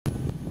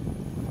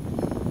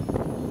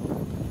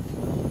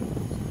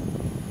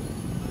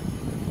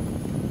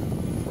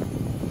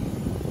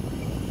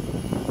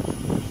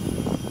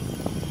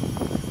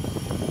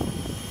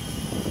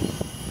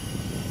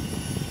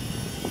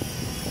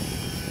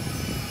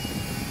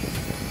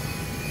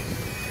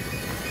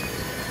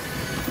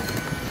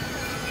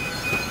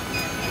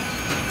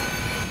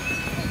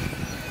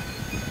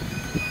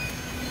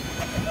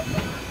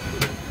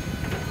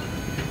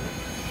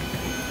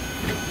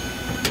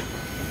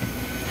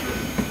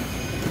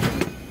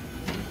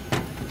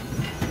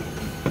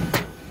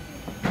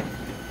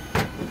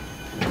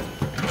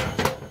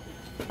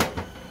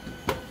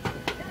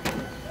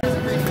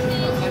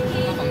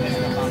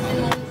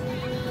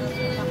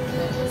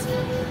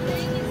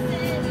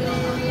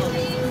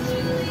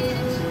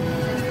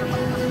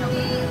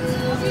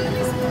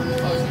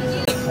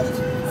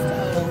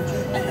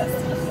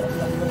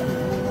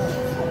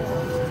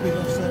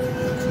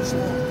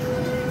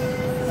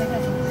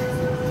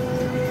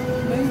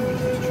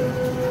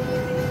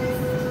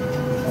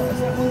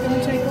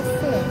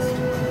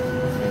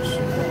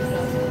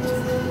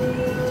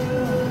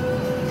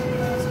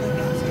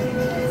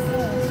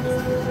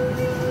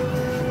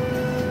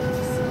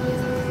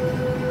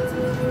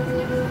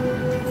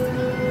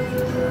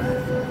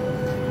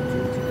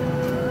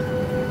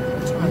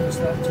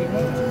just left 2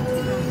 minutes.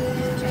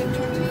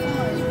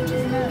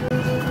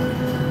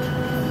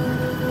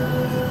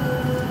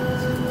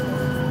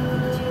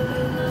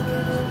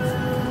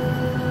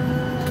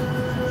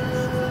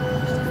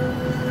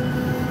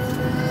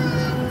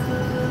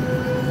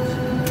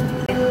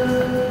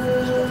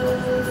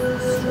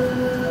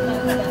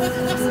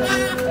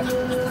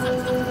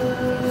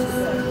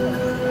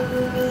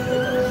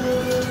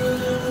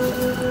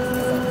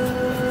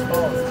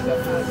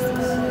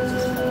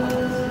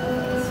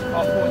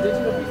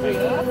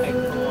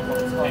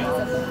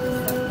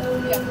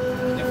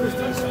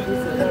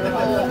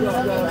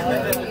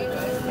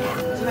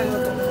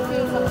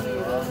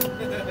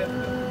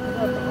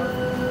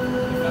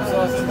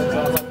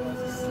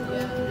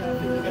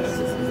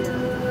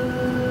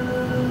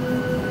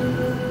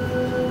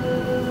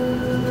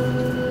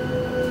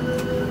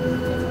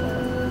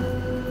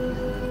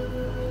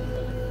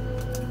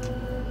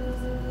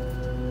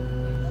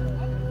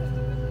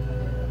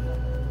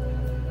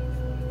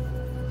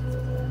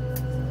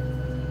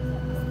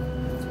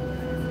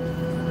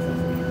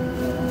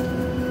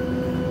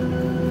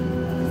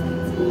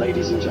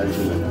 Ladies and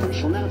gentlemen, we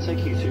shall now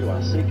take you through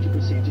our safety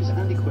procedures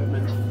and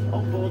equipment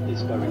on board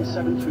this Boeing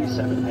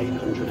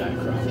 737-800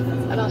 aircraft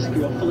and ask for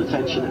your full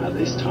attention at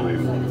this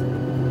time.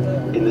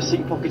 In the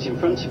seat pocket in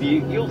front of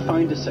you, you'll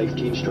find a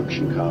safety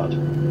instruction card.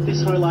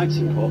 This highlights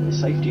important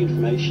safety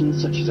information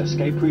such as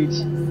escape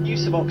routes,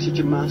 use of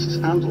oxygen masks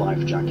and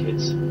life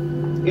jackets.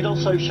 It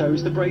also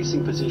shows the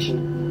bracing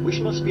position which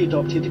must be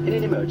adopted in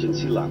an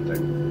emergency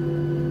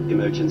landing.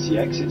 Emergency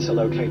exits are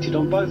located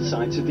on both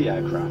sides of the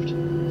aircraft.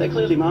 They're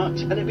clearly marked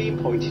and are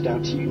being pointed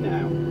out to you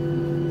now.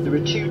 There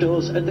are 2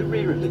 doors at the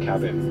rear of the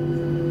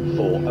cabin,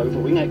 4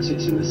 overwing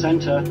exits in the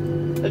centre,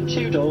 and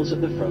 2 doors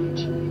at the front.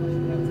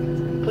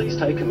 Please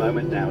take a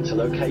moment now to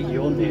locate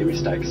your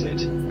nearest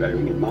exit,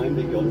 bearing in mind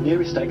that your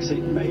nearest exit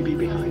may be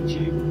behind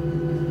you.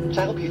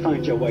 To help you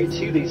find your way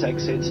to these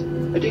exits,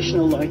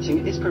 additional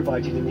lighting is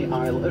provided in the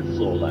aisle at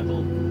floor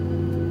level.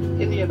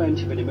 In the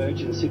event of an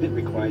emergency that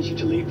requires you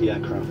to leave the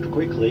aircraft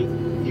quickly,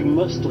 you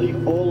must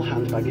leave all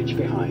hand baggage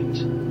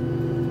behind.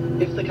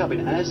 If the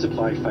cabin air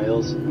supply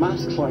fails,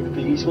 masks like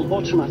these will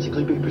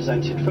automatically be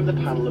presented from the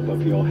panel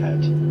above your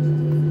head.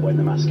 When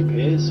the mask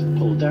appears,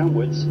 pull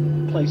downwards,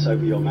 place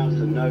over your mouth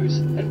and nose,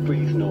 and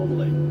breathe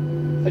normally,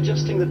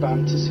 adjusting the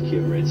band to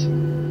secure it.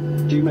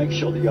 Do make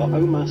sure that your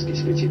own mask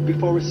is fitted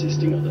before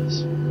assisting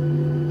others.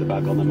 The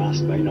bag on the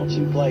mask may not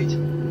inflate,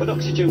 but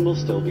oxygen will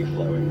still be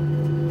flowing.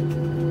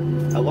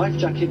 A life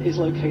jacket is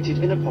located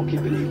in a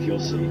pocket beneath your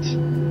seat.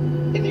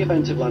 In the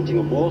event of landing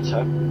on water,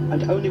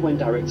 and only when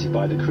directed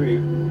by the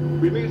crew,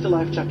 remove the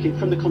life jacket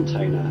from the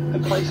container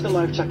and place the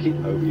life jacket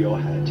over your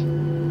head.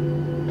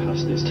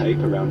 Pass this tape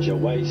around your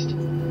waist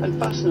and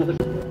fasten at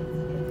the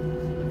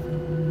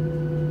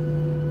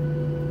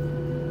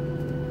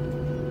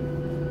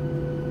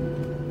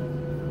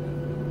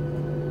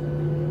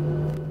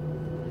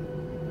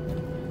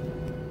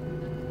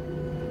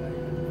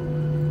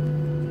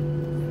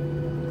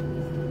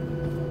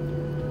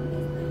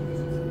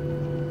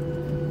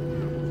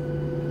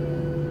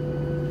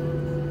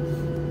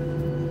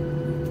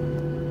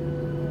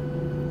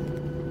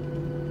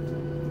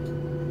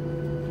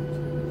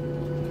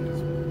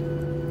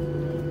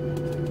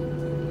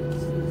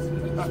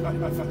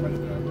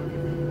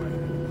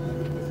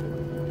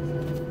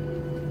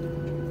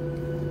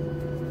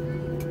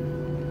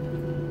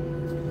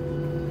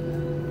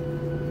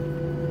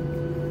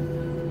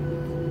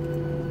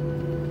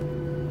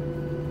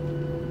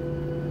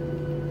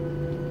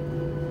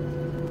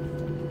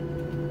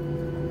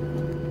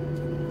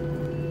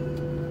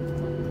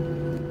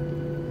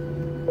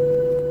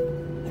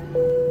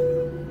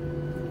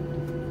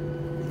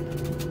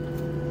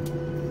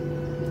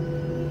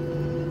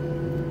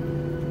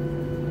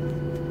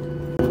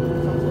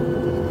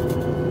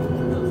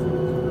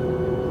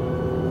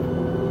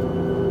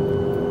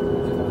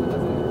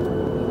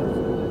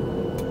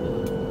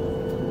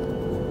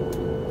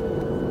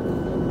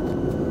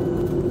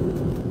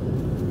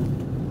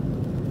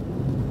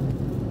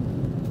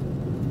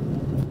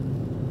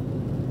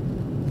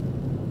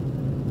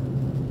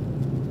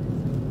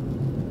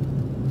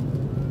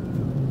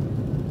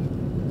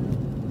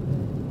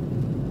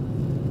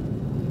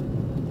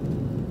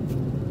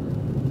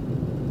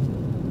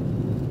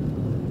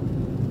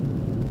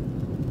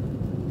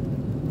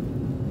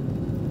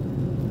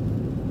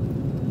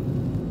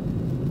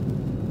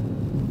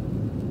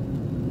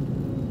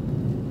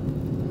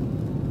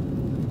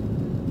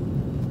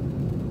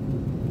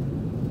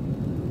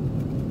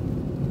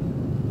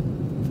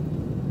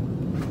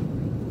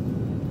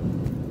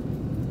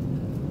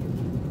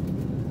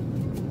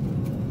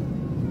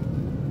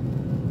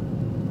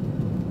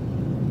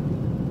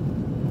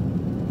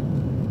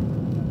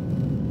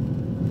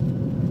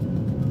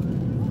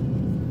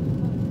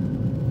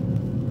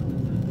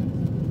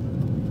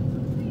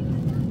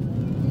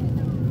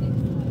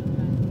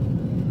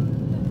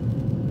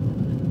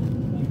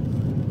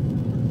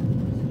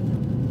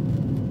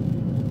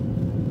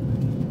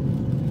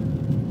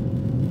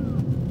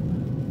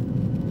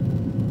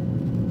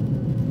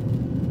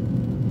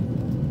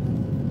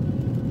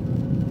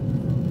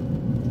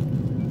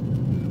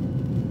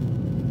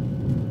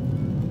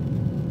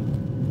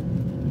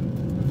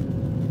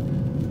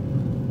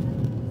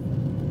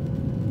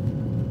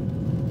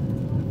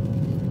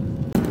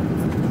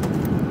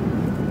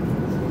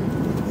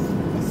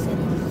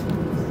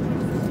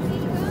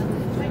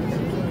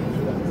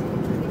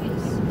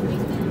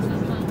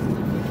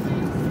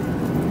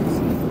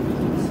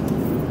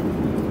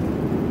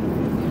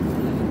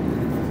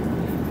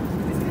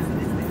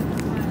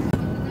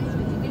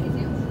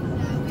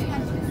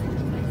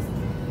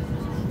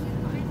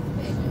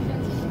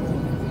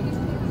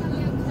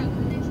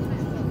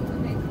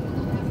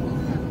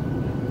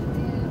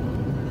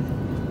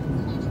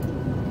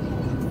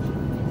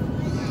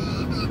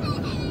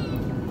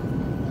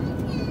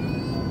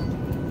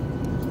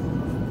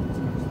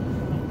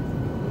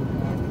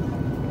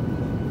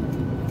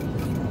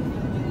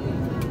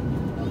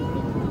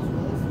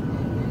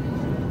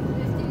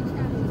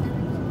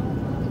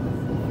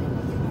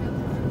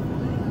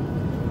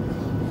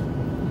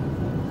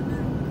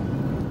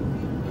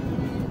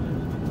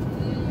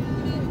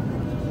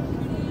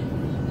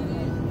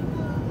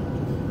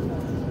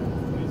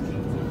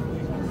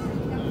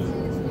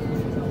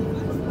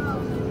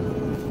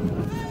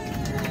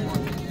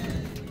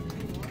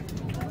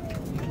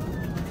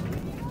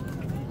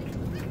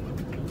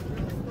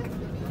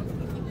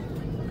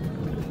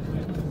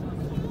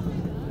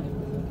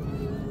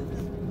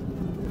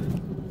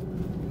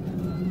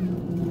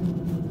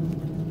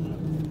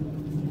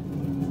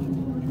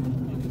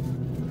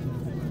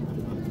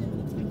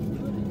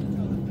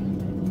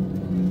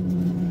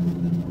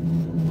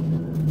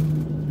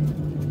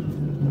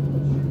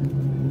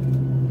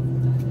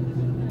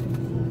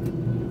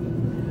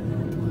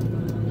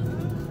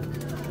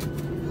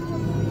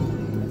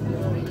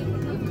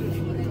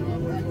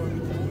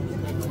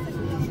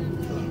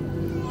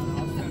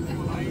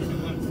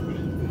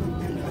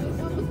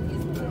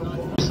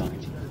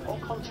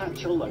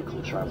your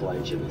local travel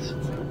agent.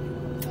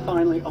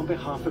 Finally, on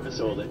behalf of us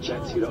all at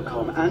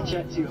Jet2.com and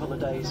Jet2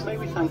 Holidays, may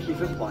we thank you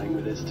for flying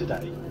with us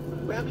today.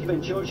 We hope you've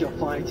enjoyed your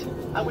flight,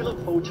 and we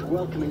look forward to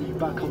welcoming you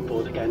back on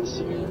board again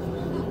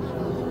soon.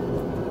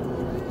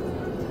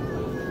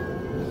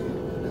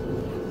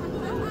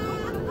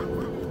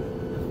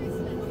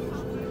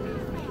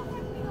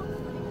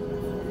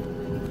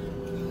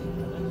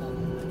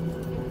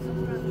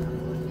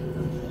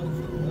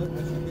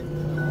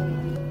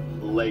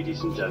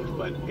 Ladies and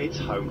gentlemen, it's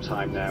home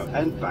time now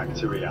and back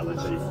to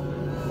reality.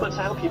 But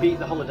to help you beat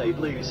the holiday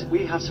blues,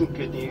 we have some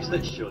good news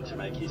that's sure to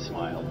make you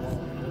smile.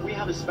 We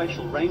have a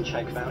special rain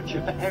check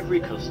voucher for every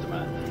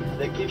customer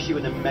that gives you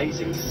an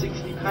amazing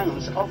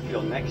 £60 off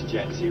your next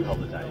Jet2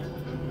 holiday.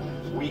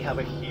 We have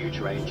a huge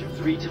range of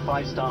 3 to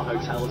 5 star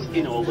hotels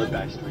in all the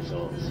best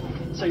resorts,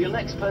 so your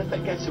next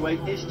perfect getaway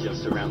is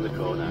just around the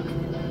corner.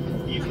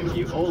 You can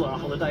view all our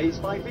holidays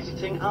by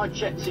visiting our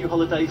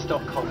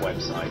jet2holidays.com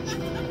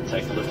website.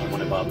 Take a look at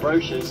one of our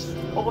brochures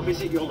or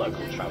visit your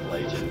local travel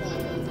agent.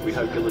 We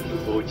hope you're looking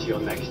forward to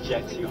your next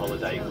Jet2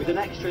 holiday with an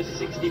extra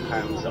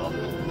 £60 off.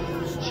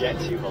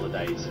 Jet2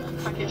 Holidays.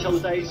 Package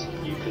holidays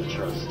you can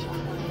trust.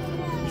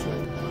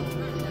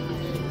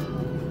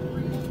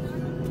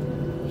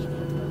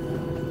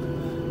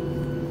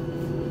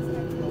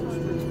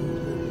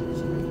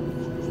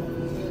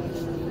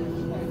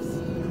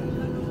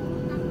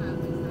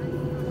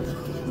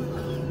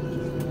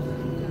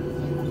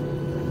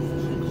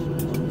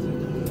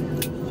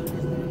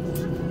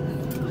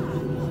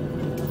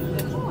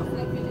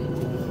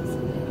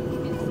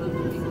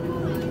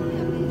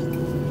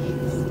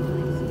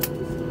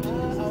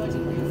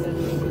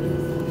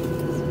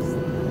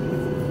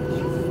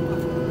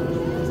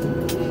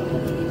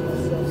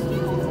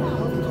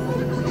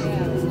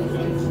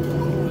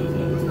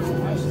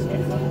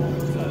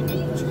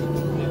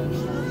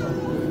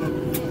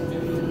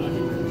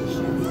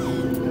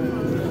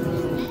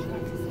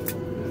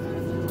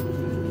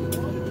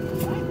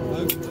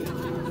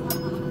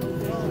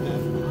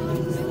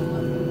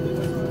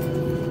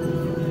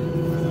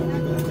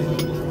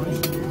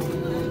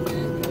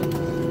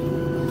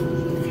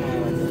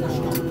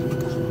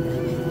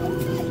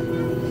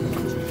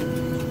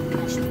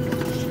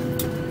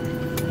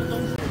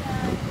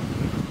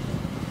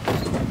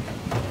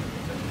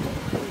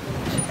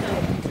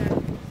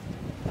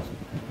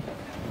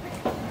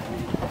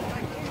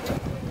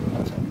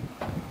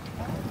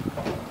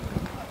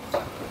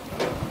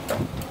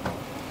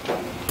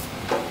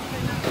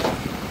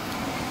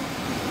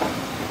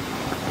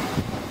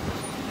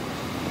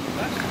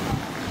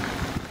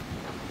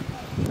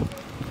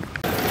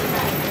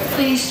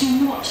 Please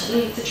do not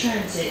leave the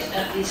transit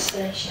at this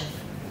station.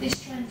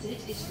 This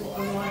transit is for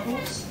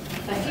arrivals,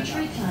 baggage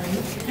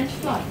reclaim and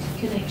flight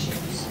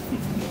connections.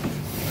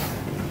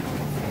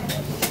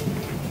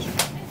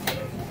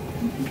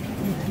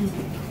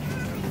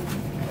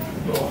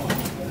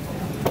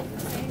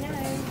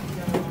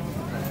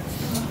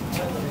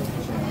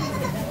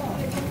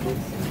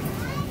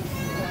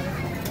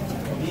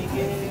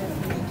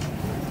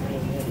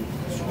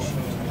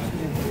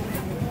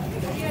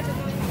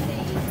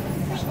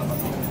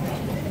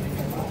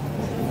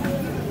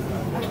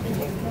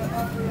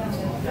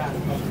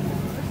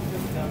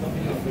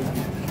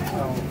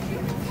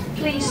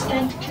 Please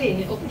stand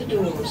clear of the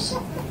doors.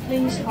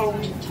 Please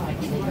hold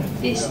tightly.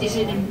 This is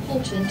an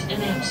important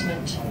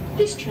announcement.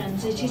 This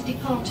transit is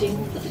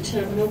departing for the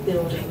terminal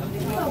building.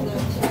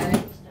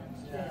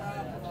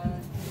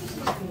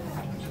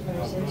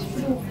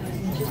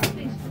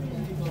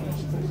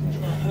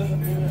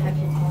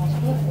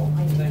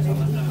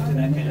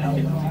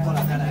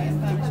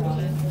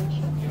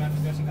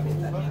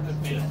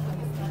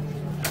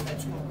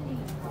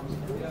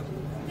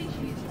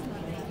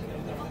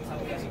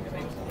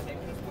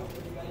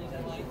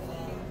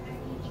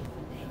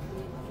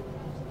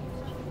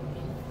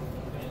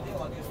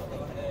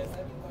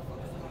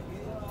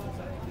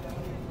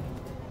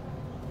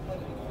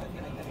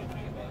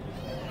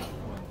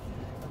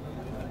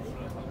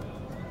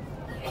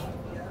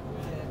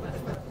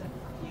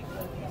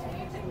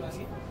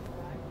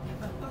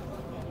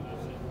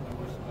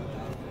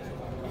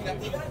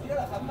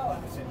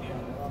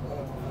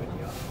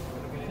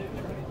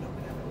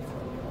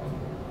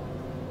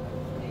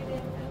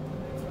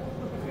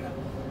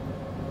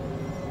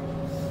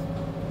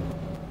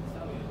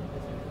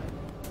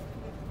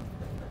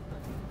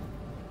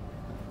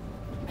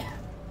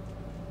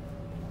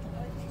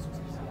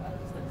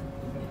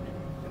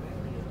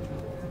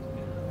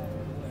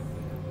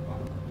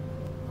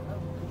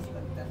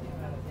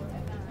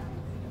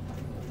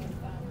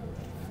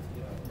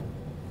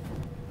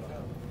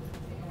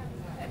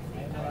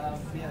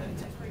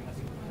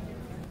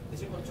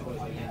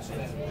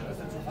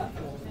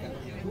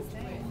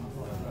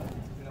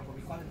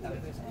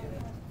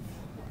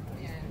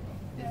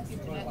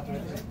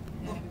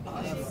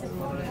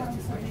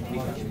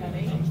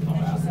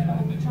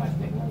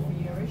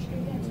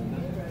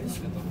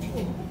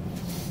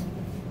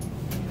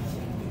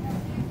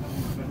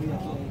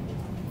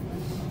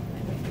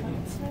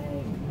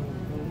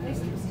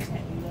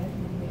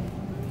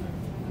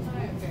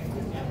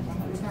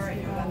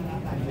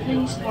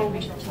 Please hold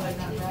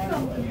tightly.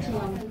 Welcome to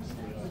London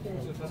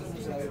Stansted.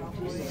 Process for all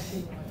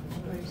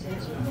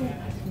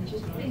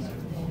passengers, please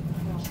prepare for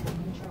passport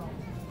control.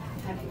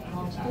 Have your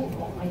passport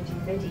or ID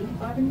ready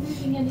by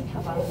removing any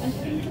cover and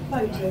taking a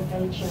photo of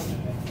their journey.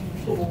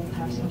 For all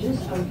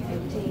passengers over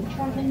 18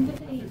 travelling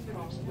with an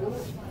e-passport,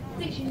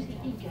 please use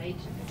the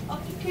e-gate.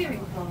 After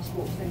clearing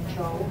passport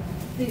control,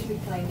 please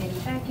reclaim any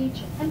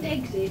baggage and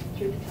exit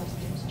through the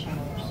customs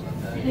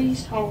channels.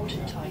 Please hold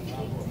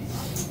tightly.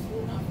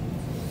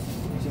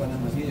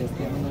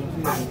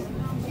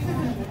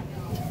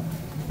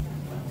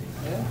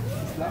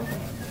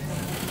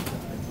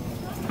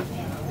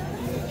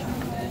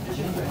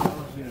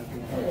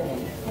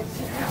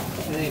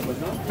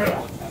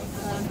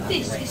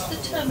 This is the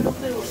terminal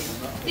building.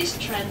 This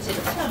transit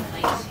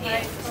terminates